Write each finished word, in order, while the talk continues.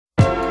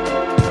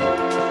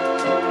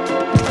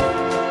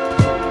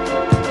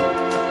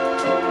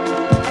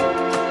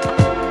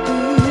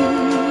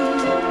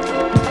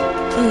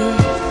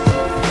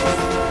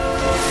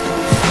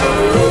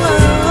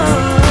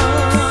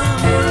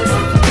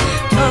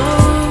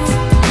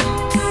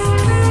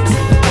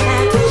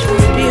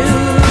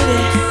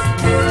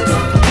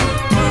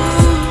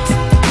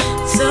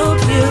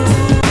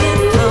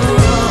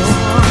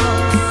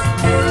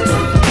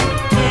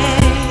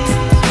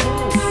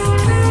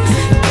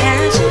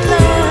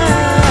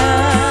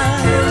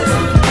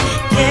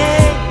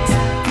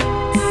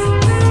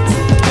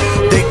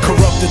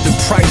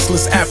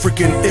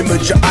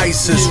with your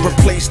ISIS,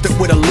 replaced it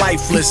with a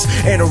lifeless,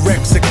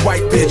 anorexic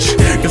white bitch.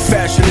 The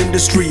fashion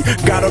industry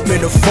got them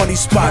in a funny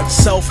spot.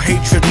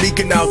 Self-hatred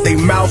leaking out they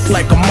mouth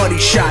like a money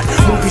shot.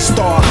 Movie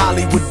star,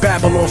 Hollywood,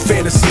 Babylon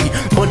fantasy.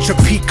 Bunch of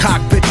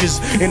peacock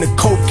bitches in a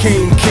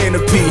cocaine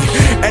canopy.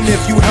 And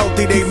if you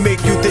healthy, they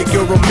make you think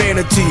you're a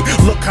manatee.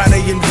 Look how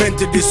they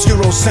invented this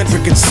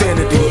Eurocentric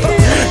insanity.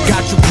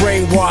 Got you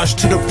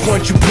brainwashed to the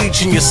point you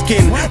bleaching your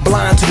skin.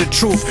 Blind to the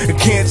truth and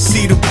can't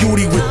see the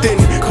beauty within.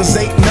 Cause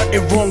ain't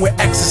nothing wrong with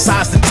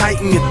exercise to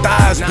tighten your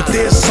thighs, but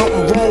there's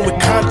something wrong with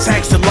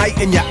contacts to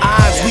lighten your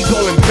eyes. We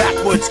going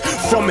backwards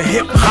from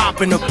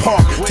hip-hop in the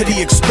park to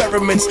the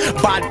experiments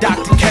by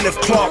Dr. Kenneth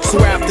Clark. So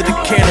after the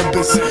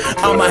cannabis,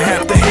 I'ma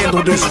have to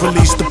handle this.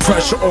 Release the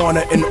pressure on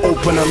her and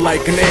open her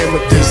like an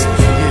amethyst.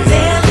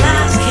 Their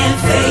lies can't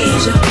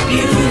phase your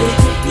beauty.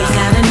 You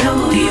gotta know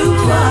who you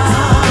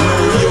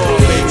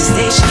are.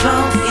 Stay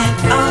strong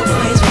and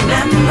always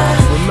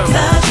remember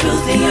the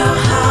truth in your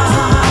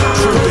heart.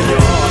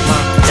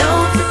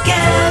 Don't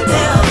forget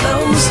there are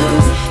those who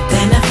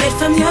benefit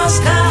from your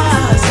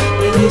scars.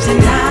 You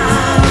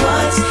deny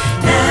what's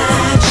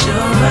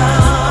natural.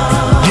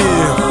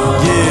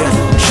 Yeah,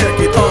 check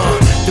it,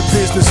 the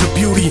business of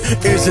beauty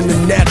isn't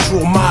a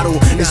natural model.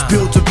 It's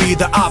built to be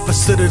the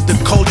opposite of the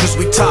cultures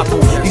we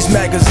topple. These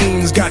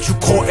magazines got you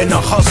caught in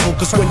a hustle.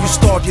 Cause when you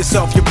starve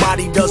yourself, your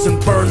body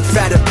doesn't burn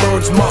fat, it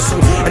burns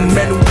muscle. And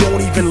men who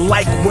don't even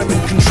like women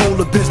control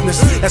the business.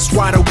 That's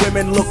why the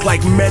women look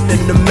like men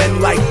and the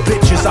men like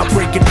bitches. I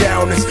break it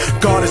down as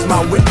God is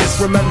my witness.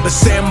 Remember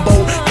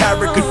Sambo,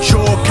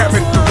 caricature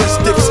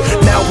characteristics.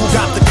 Now who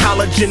got the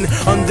collagen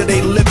under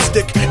their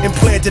lipstick?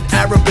 Implanted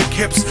Arabic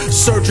hips,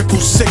 surgical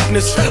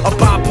sickness. A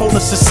bipolar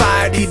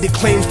society that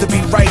claims to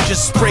be righteous.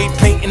 Spray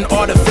painting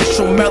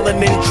artificial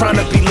melanin, trying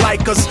to be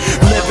like us.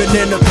 Living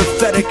in a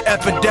pathetic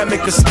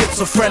epidemic of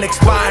schizophrenics.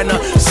 Buying a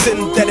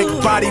synthetic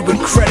body with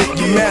credit.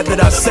 You mad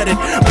that I said it,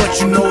 but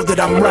you know that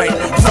I'm right.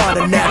 Find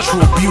a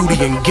natural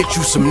beauty and get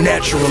you some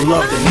natural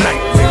love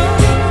tonight.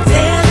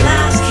 Their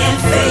lies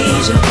can't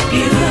phase your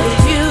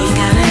beauty.